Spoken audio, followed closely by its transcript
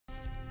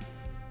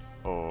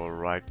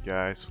Alright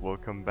guys,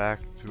 welcome back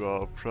to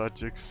our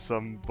Project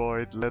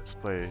Zomboid Let's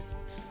Play.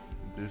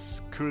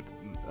 This could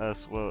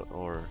as well,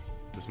 or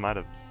this might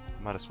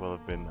as well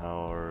have been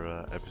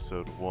our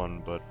episode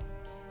 1, but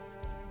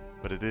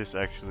it is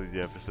actually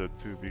the episode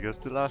 2 because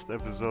the last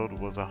episode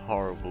was a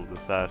horrible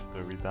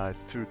disaster. We died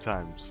 2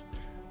 times.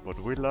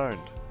 What we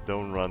learned,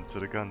 don't run to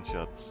the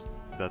gunshots.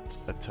 That's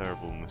a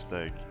terrible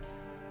mistake.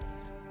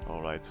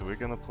 Alright, so we're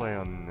gonna play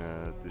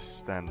on this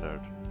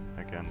standard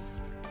again.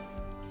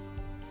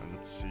 And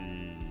let's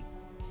see.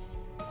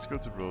 Let's go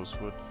to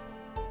Rosewood.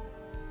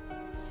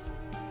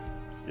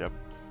 Yep.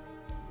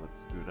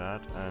 Let's do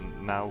that.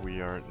 And now we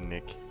are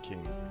Nick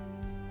King.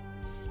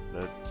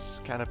 Let's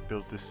kind of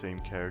build the same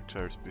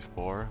character as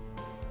before.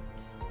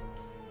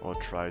 Or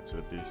try to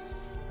at least.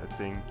 I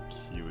think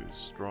he was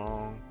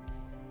strong.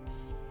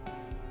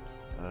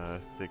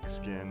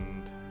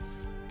 Thick-skinned.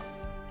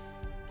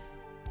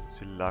 Is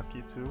he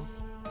lucky too?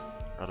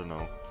 I don't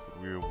know.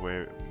 We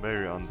were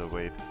very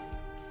underweight.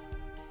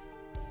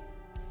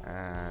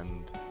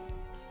 And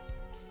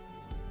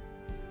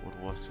what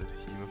was it?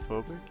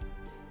 Hemophobic?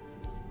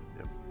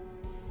 Yep.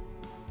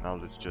 Now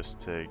let's just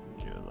take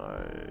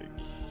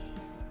like,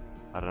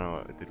 I don't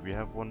know, did we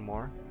have one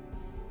more?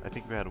 I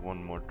think we had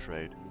one more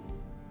trade.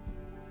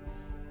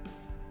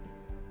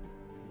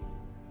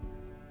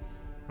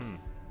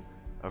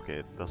 Okay,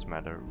 it doesn't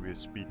matter. We're a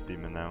speed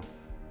demon now.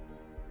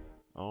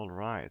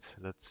 Alright,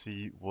 let's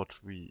see what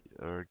we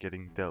are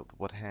getting dealt,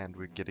 what hand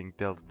we're getting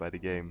dealt by the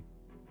game.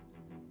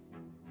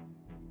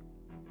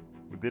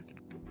 We did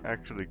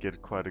actually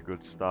get quite a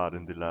good start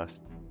in the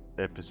last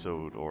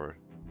episode, or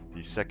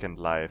the second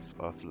life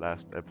of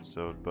last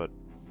episode, but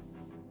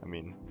I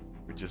mean,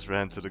 we just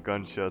ran to the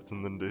gunshots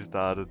and then they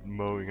started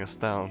mowing us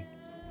down.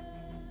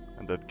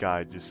 And that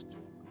guy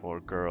just, or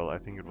girl, I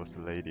think it was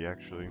the lady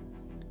actually,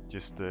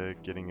 just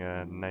getting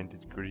a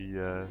 90-degree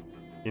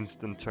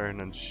instant turn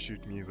and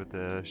shoot me with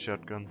a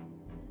shotgun.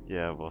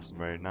 Yeah, it was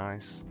very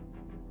nice.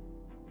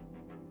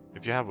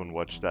 If you haven't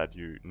watched that,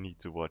 you need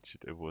to watch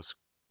it. It was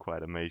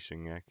quite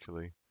amazing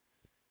actually.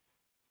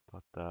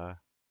 But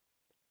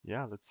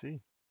yeah, let's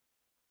see.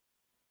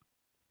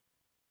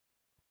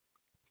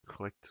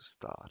 Click to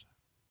start.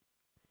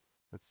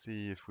 Let's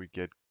see if we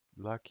get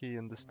lucky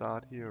in the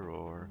start here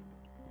or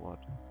what.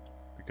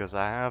 Because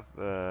I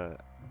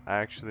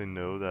actually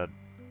know that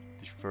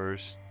the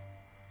first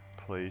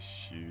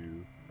place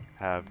you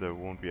have, there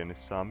won't be any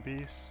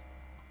zombies.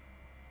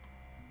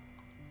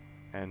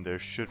 And there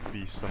should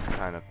be some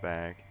kind of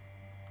bag.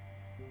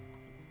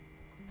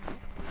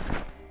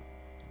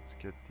 Let's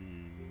get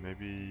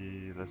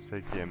maybe let's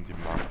take the empty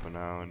mug for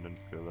now and then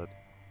fill it.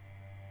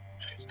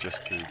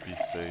 Just to be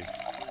safe.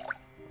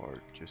 Or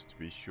just to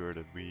be sure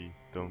that we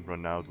don't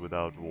run out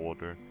without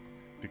water.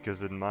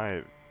 Because in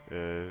my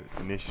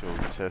initial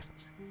test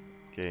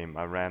game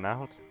I ran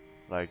out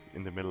like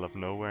in the middle of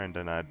nowhere and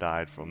then I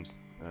died from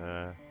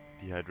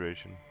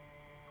dehydration.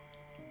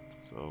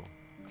 So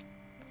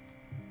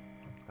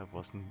that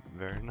wasn't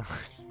very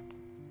nice.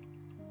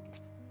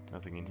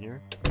 Nothing in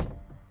here.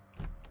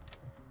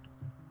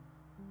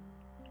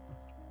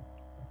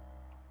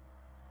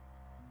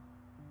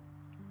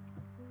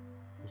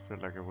 Is there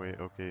like a way?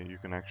 Okay, you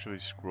can actually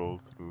scroll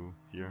through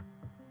here.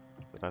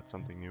 So that's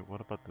something new.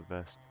 What about the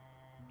vest?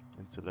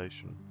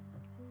 Insulation.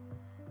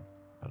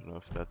 I don't know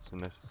if that's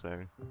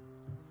necessary.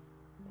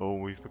 Oh,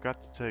 we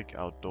forgot to take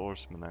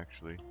outdoorsman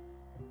actually.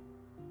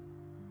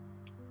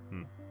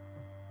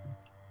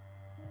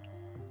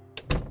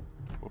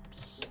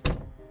 Whoops.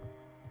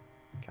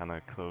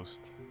 Kinda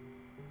closed.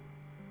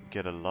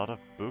 Get a lot of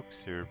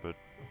books here, but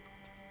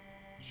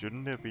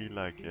shouldn't there be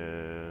like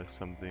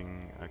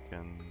something I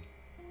can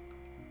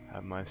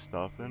have my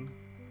stuff in?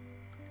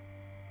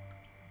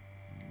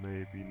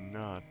 Maybe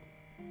not.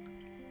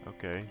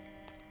 Okay.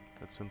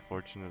 That's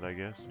unfortunate, I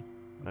guess.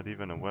 Not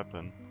even a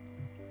weapon.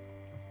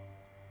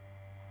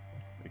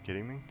 Are you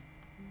kidding me?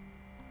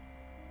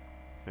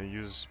 Can I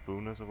use a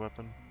spoon as a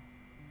weapon?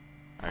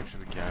 I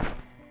actually can.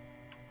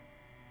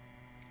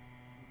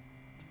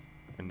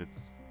 And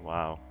it's...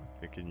 wow.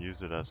 I can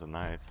use it as a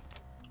knife.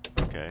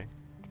 Okay.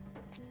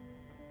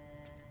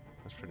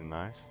 That's pretty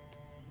nice.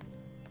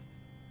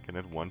 Can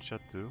it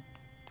one-shot too?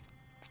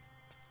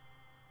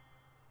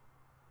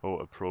 Oh,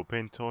 a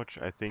propane torch?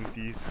 I think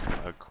these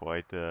are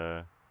quite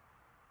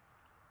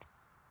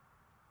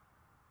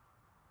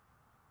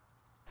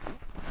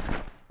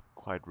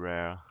quite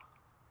rare.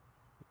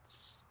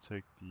 Let's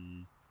take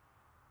the...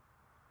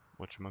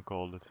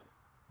 whatchamacallit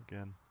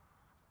again.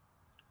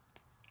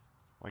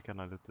 Why can't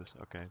I let this?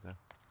 Okay, there.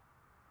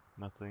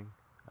 Nothing.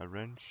 A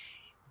wrench.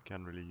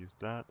 Can't really use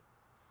that.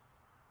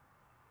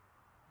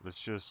 Let's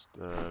just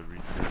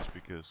read this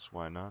because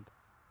why not?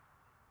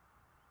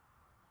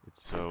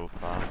 It's so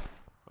fast.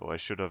 Oh, I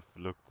should have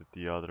looked at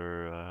the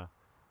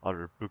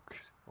other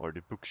books or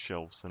the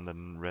bookshelves and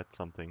then read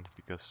something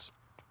because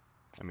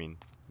I mean,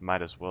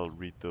 might as well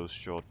read those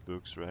short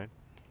books, right?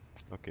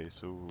 Okay,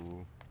 so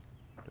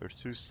there's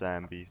 2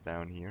 zombies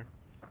down here.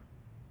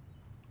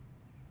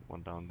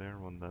 One down there,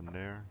 one down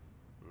there.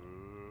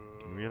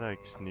 Can we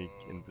like sneak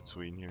in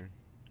between here?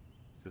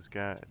 Is this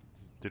guy...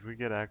 Did we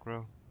get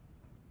aggro?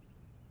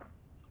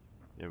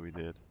 Yeah, we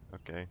did.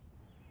 Okay.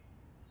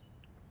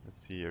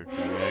 Let's see here. Can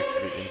we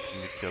actually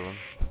instantly kill him?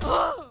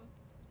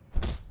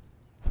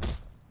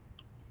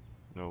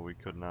 No, we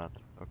could not.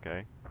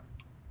 Okay.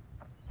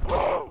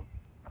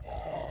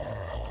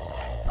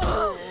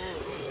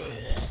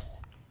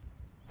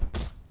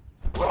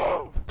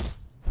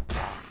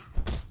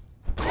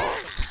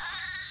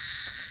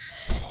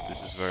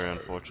 This is very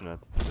unfortunate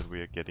that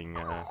we are getting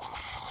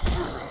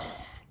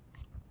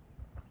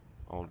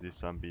all these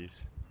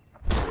zombies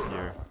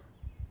here.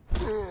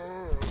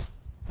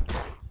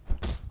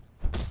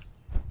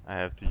 I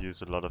have to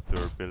use a lot of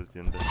durability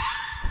in this.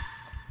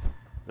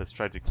 Let's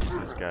try to keep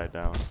this guy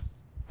down.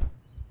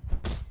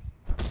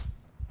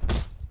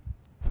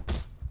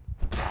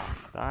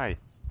 Die!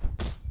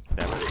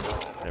 Damn it.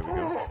 There we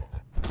go.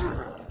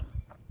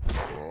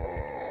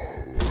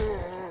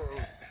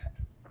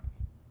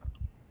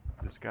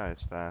 This guy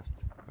is fast.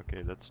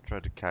 Okay, let's try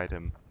to kite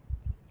him.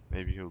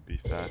 Maybe he'll be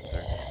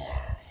faster.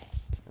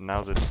 And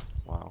now that...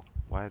 Wow.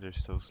 Why are they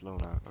so slow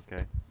now?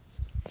 Okay.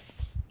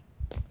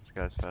 This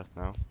guy's fast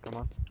now. Come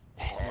on.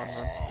 Come on,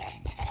 run.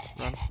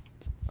 Run.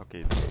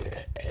 Okay.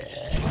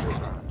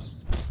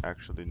 There's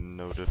actually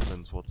no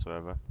difference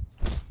whatsoever.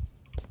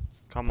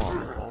 Come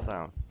on, fall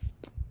down.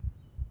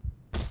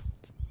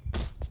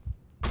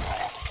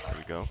 There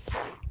we go.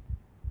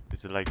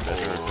 Is it like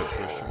better if I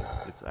push them?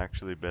 It's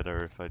actually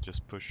better if I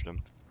just push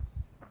them.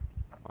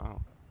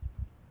 Wow.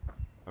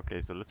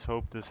 Okay, so let's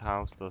hope this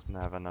house doesn't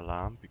have an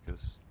alarm,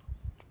 because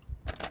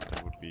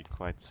that would be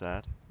quite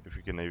sad if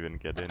we can even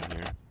get in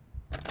here.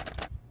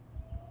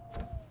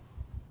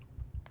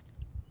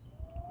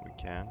 We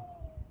can.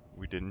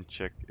 We didn't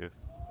check if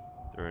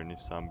there are any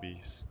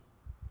zombies,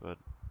 but...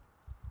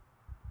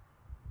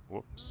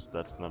 Whoops,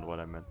 that's not what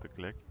I meant to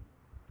click.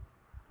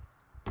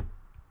 It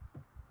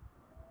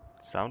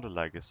sounded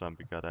like a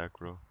zombie got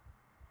aggro.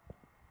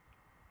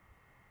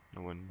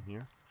 No one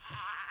here?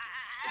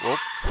 Whoop!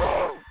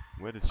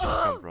 Where did she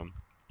come from?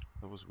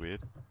 That was weird.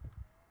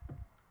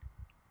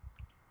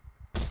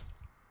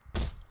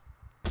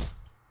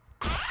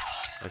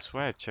 I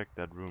swear I checked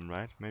that room,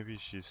 right? Maybe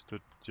she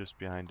stood just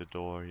behind the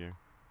door here.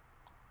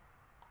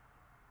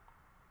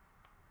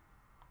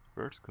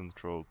 Birth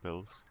control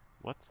pills.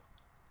 What?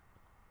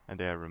 And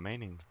they are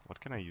remaining. What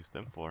can I use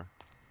them for?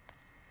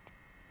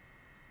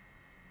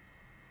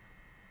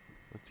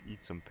 Let's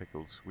eat some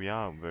pickles. We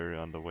are very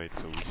underweight,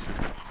 so we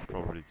should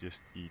probably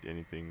just eat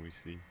anything we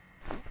see.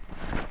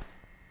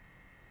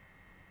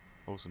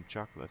 Oh, some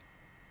chocolate.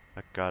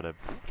 That gotta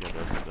get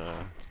us,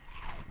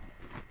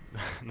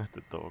 not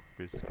the dog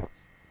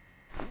biscuits.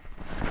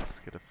 Let's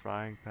get a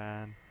frying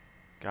pan.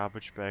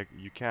 Garbage bag.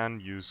 You can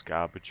use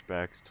garbage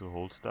bags to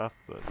hold stuff,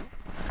 but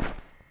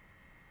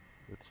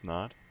it's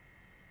not,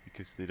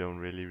 because they don't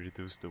really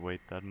reduce the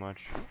weight that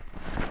much.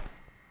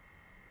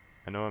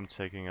 I know I'm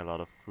taking a lot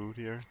of food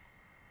here,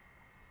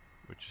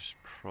 which is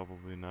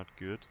probably not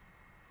good,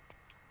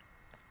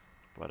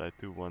 but I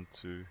do want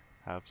to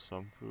have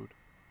some food.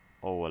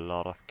 Oh, a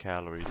lot of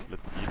calories.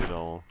 Let's eat it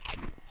all.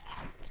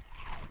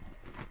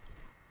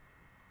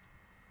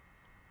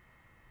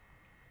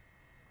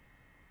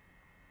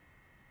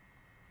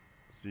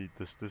 See,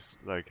 does this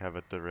like have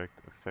a direct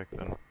effect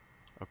on...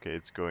 Okay,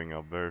 it's going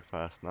up very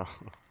fast now.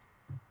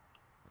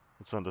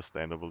 It's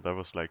understandable. That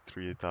was like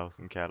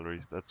 3,000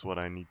 calories. That's what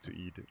I need to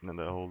eat in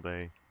the whole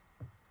day.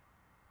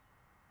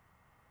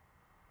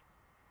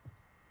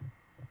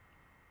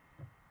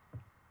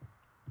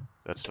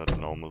 That's not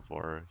normal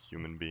for a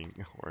human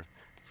being or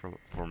from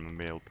a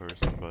male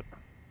person, but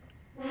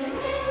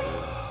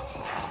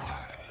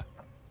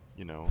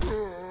you know,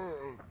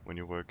 when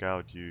you work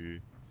out,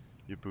 you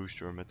boost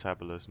your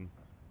metabolism.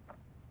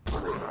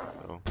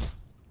 So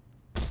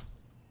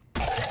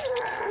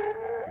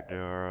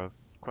there are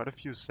quite a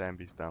few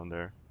zombies down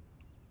there.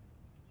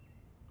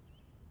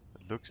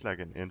 It looks like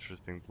an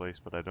interesting place,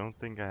 but I don't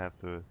think I have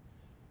to.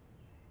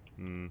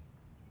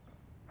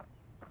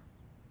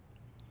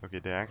 Okay,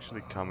 they're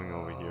actually coming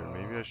over here.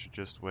 Maybe I should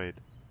just wait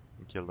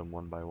and kill them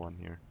one by one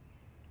here.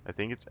 I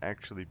think it's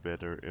actually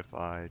better if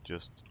I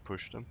just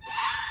push them.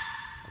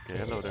 Okay,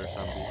 hello there,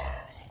 zombie.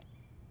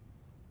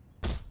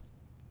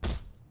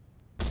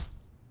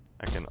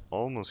 I can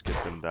almost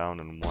get them down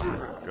in one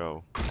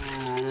go. So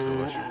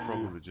I should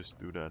probably just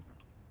do that.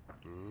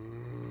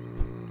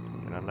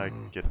 Can I like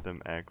get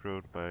them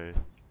aggroed by...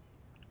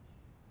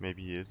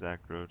 Maybe he is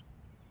aggroed.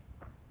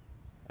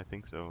 I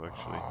think so,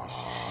 actually.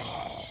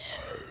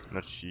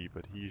 Not she,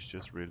 but he is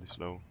just really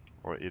slow.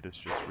 Or it is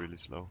just really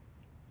slow.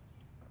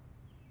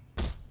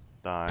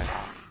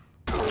 Die.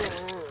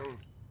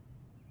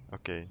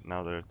 Okay,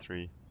 now there are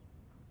 3.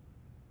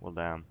 Well,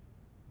 damn.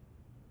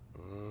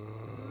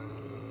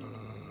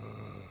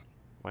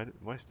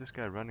 Why is this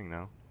guy running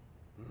now?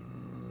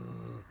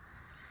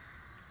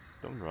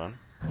 Don't run.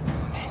 I'm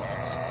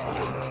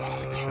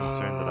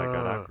concerned that I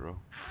got aggro.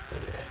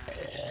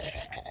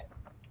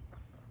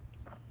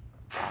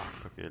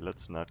 Okay,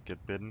 let's not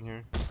get bitten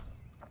here.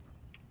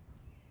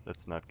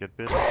 Let's not get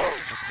bit.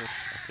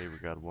 Okay, we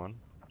got one.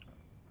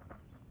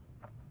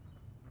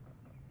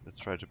 Let's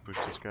try to push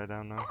this guy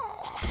down now.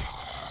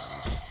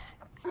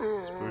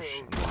 Let's push.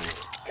 And then,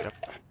 yep,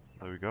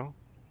 there we go.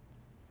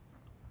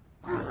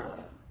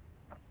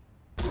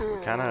 We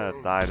kinda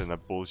died in a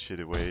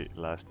bullshitty way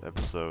last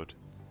episode.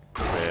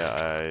 Where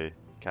I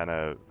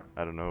kinda,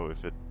 I don't know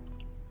if it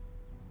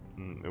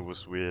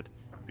was weird.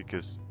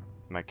 Because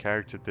my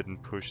character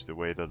didn't push the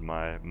way that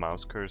my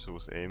mouse cursor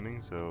was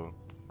aiming, so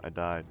I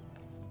died.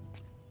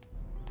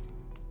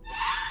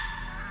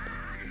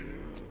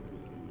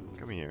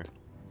 Come here.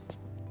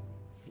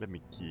 Let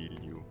me kill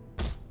you.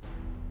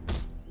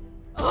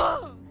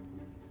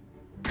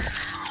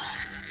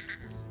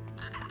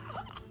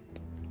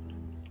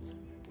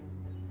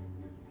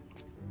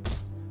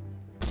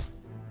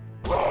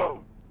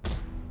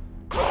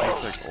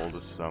 Looks like all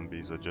the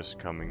zombies are just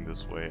coming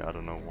this way. I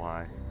don't know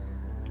why.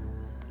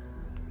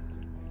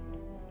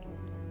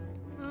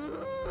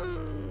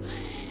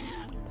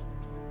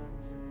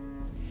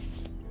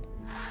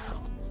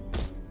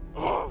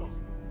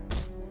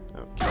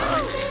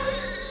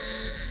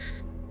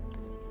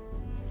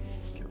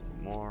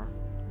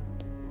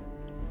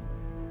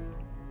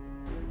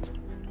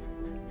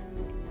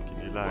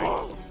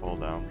 Fall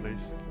down,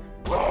 please.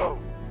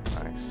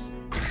 Nice.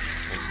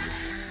 Thank you.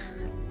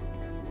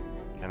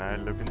 Can I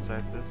look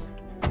inside this?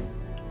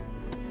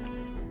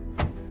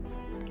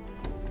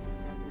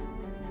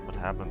 What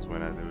happens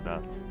when I do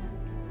that?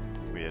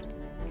 Weird.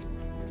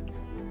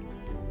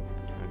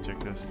 Can I check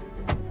this?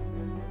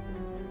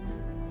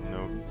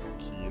 No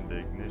key in the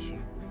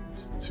ignition.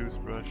 Just a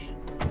toothbrush.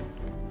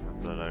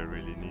 Not that I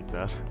really need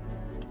that.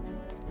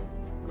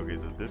 Okay,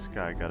 so this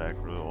guy got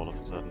aggro all of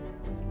a sudden.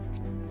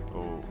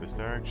 Oh, is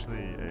there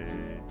actually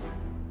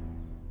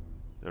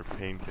they're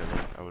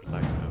painkillers? I would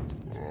like those.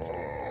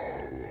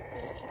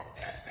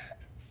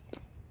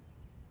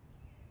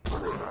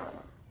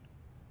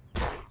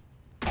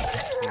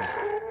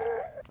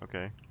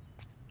 Okay.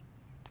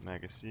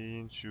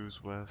 Magazine, choose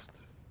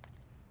vest.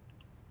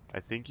 I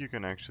think you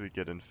can actually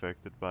get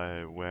infected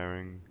by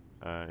wearing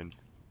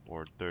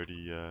or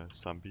dirty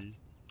zombie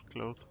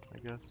clothes, I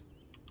guess.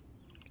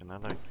 Can I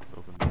like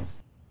open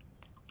this?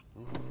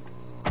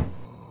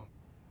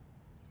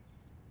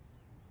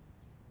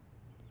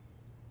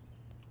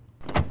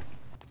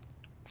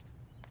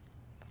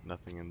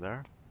 Nothing in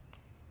there.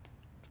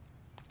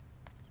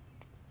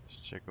 Let's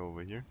check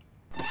over here.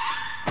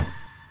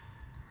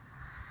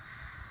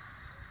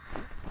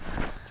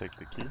 Let's take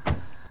the key.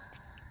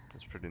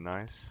 That's pretty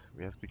nice.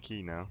 We have the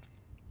key now.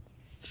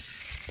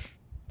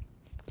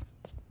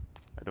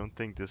 I don't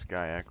think this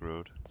guy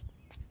aggroed.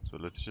 So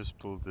let's just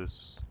pull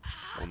this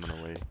woman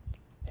away.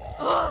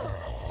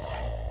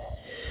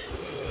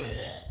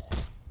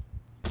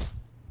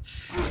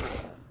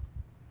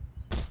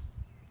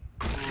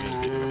 You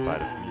didn't get a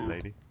bite of me,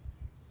 lady.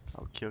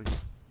 I'll kill you.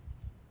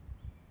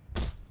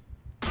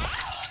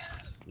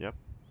 Yep,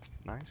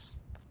 nice.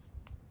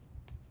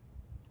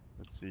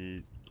 Let's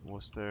see,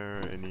 was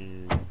there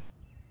any...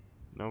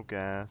 No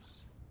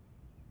gas.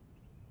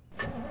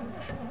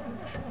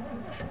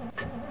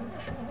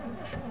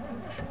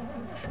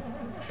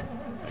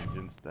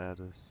 Engine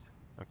status.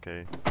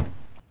 Okay.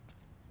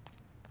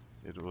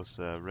 It was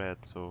red,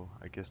 so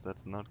I guess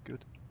that's not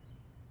good.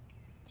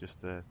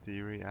 Just a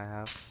theory I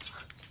have.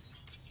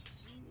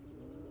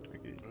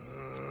 Okay.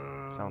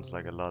 Sounds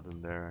like a lot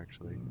in there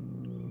actually.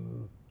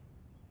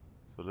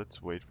 So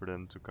let's wait for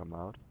them to come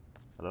out.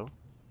 Hello?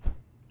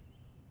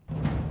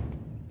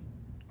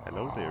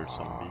 Hello there,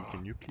 zombie.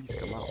 Can you please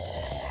come out?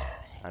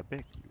 I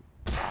beg you.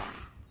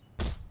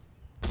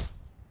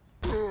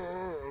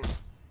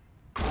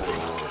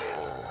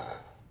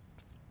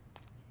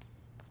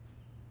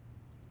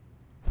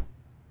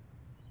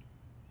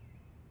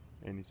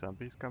 Any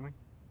zombies coming?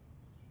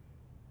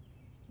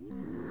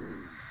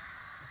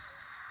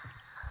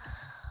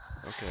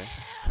 Okay.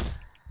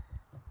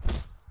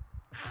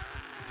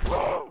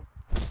 Oh,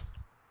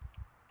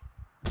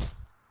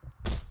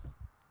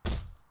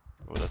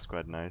 that's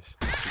quite nice.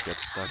 You get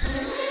stuck.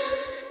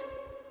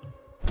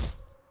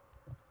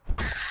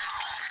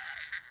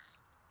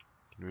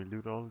 Can we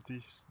loot all of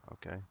these?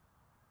 Okay.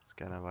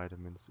 Scan of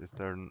vitamins. Is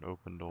there an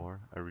open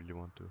door? I really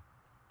want to.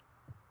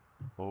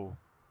 Oh.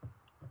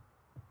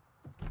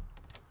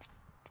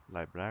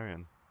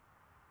 Librarian.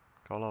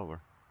 Call over.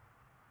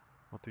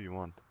 What do you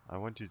want? I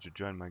want you to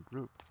join my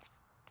group.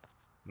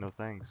 No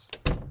thanks.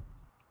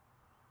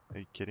 Are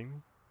you kidding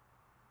me?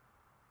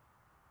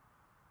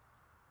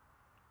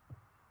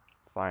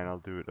 Fine, I'll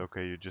do it.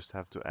 Okay, you just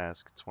have to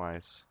ask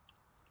twice.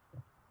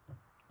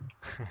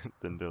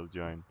 Then they'll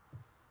join.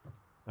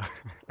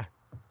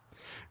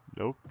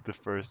 Nope, the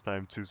first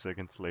time 2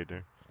 seconds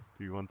later.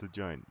 Do you want to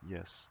join?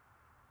 Yes.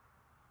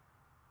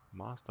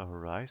 Master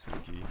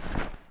Horizon key.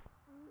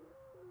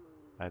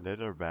 I led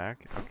her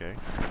back. Okay.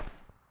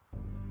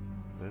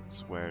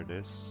 Let's wear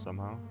this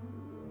somehow.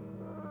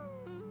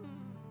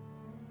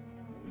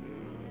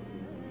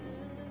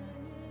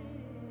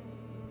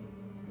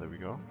 There we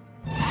go.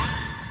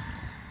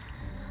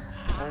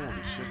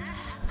 Holy shit.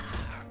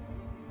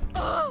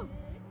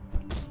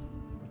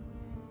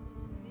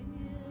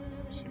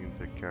 She can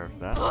take care of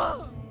that.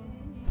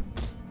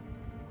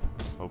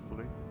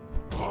 Hopefully.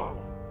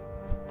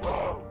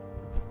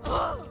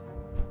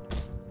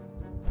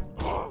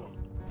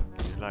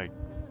 Can you like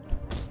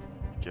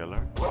kill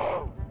her?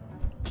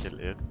 Kill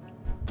it,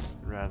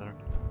 rather.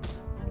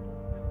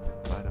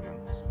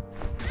 Vitamins.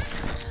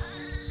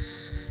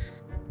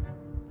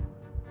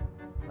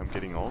 I'm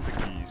getting all the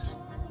keys.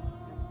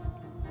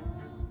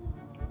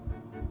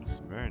 It's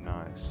very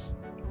nice.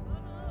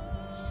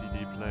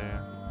 CD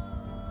player.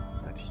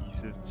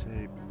 Adhesive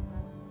tape.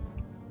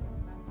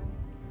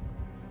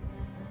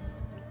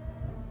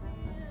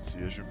 See,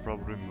 I should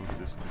probably move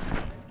this to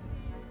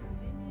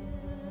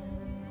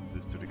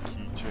the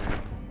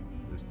keychain.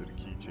 This to the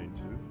keychain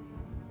too.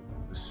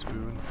 The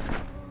spoon.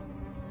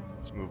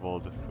 Let's move all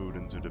the food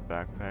into the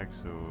backpack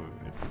so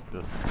it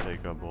doesn't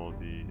take up all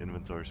the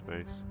inventory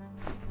space.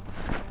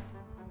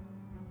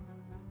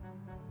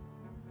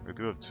 I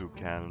do have 2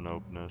 cannon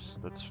openers.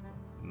 That's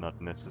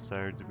not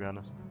necessary, to be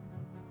honest.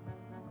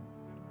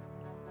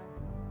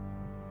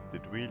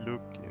 Did we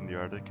look in the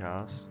other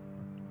cars?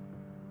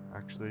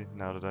 Actually,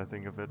 now that I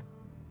think of it,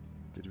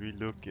 did we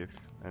look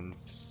and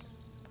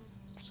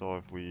saw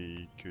if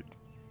we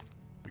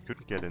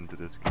couldn't get into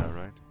this car,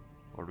 right?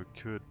 Or we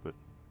could, but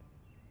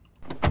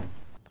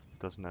it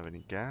doesn't have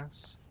any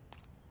gas.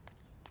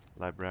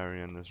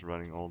 Librarian is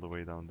running all the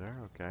way down there.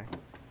 Okay.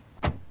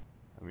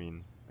 I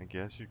mean, I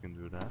guess you can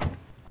do that.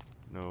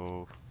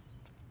 No,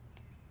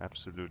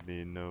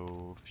 absolutely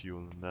no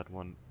fuel in that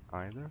one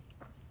either.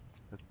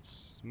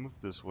 Let's move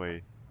this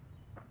way.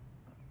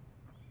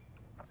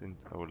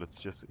 Oh, let's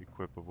just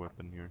equip a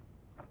weapon here.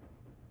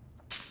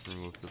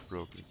 Remove the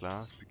broken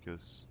glass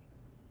because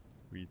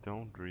we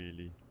don't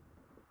really...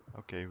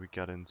 Okay, we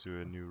got into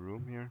a new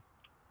room here.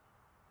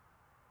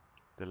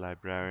 The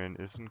librarian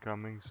isn't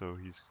coming, so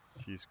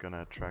she's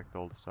gonna attract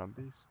all the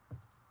zombies.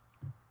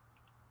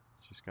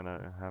 She's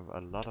gonna have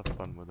a lot of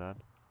fun with that.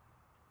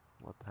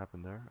 What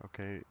happened there?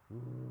 Okay.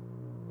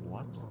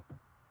 What?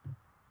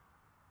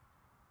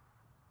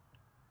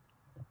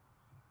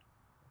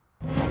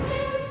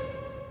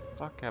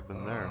 Fuck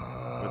happened there?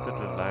 Where did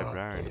the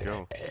librarian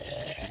go?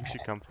 Didn't she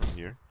come from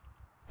here?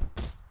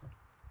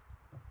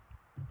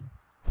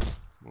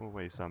 Move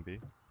away, zombie.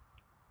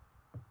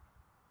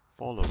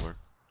 Fall over.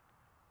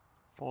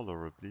 Fall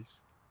over,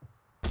 please.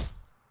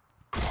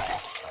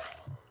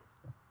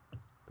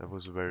 That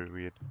was very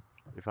weird.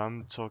 If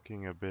I'm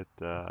talking a bit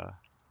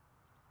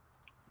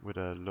with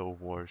a low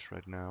voice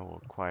right now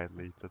or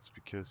quietly, that's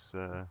because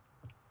I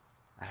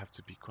have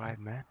to be quiet,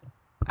 man.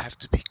 I have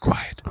to be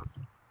quiet.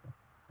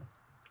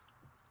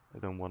 I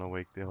don't want to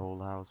wake the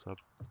whole house up.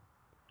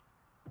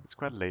 It's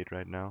quite late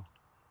right now,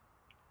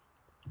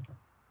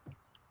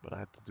 but I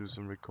had to do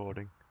some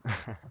recording.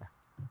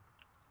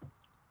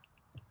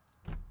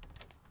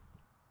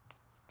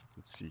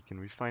 Let's see,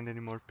 can we find any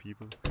more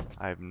people?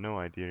 I have no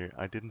idea.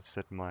 I didn't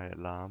set my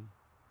alarm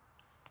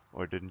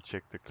or didn't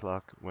check the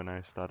clock when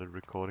I started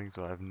recording,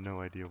 so I have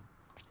no idea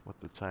what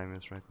the time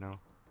is right now.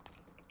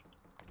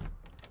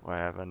 Well, I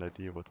have an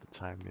idea what the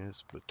time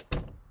is, but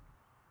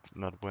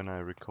not when I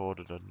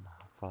recorded and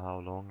for how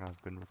long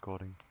I've been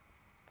recording.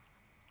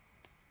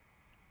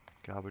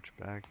 Garbage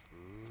bag.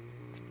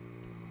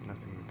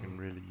 Nothing we can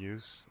really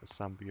use. A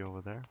zombie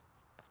over there.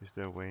 Is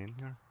there a way in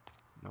here?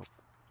 Nope.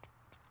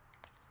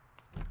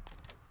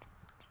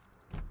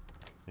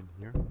 In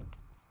here.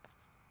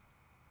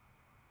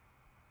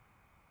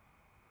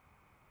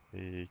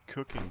 A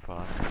cooking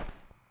pot.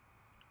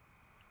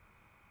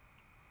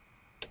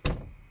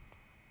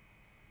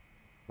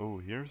 Oh,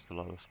 here's a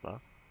lot of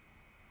stuff.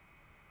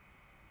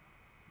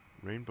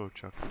 Rainbow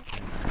chocolate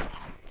candy.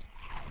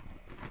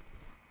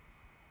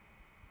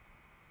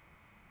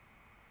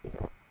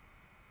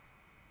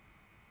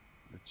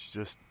 Let's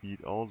just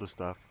eat all the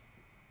stuff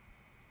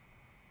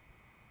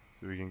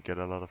so we can get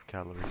a lot of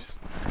calories.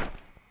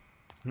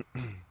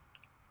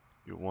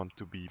 You want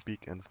to be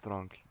big and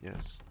strong,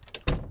 yes.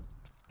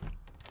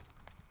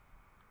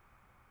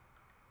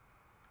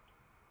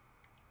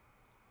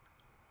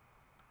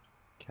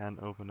 Can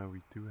opener,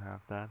 we do have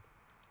that.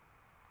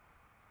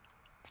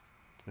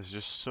 There's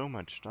just so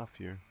much stuff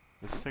here.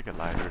 Let's take a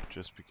lighter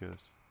just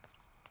because.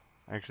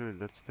 Actually,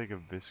 let's take a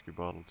whiskey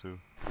bottle too,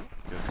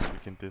 because we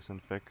can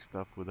disinfect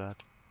stuff with that.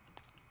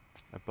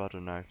 A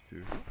butter knife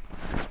too,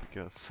 just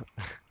because.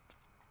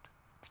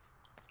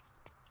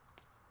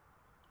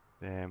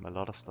 Damn, a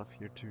lot of stuff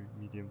here too.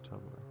 Medium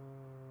Tupperware.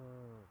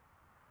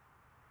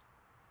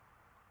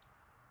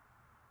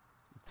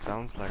 It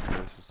sounds like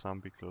there's a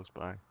zombie close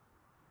by.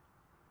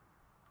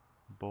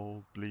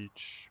 Bowl,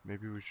 bleach.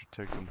 Maybe we should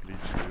take some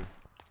bleach too.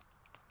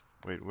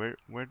 Wait,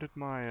 where did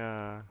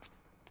my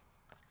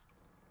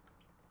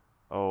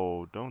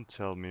Oh, don't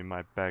tell me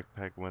my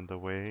backpack went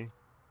away.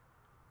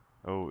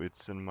 Oh,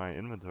 it's in my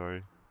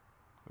inventory.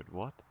 Wait,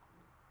 what?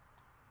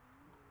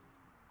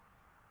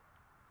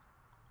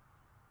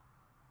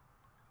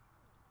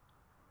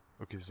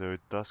 Okay, so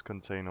it does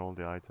contain all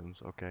the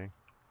items. Okay.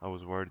 I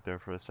was worried there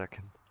for a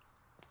second.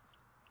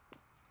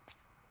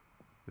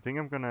 I think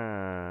I'm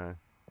gonna...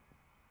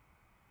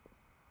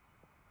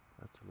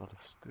 That's a lot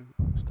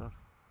of stuff.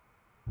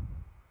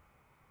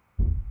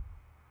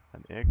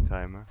 An egg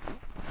timer.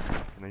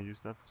 Can I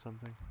use that for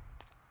something?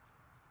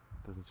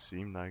 Doesn't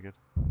seem like it.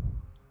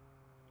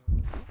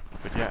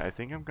 But yeah, I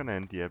think I'm gonna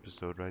end the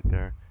episode right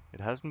there. It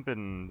hasn't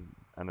been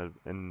an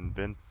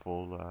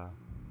eventful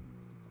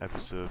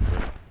episode,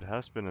 but it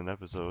has been an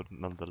episode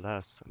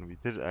nonetheless, and we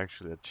did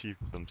actually achieve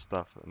some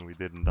stuff and we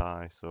didn't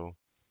die, so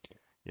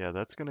yeah,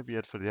 that's gonna be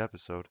it for the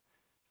episode.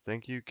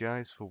 Thank you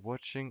guys for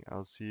watching.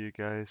 I'll see you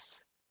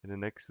guys in the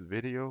next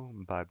video.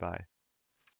 Bye bye.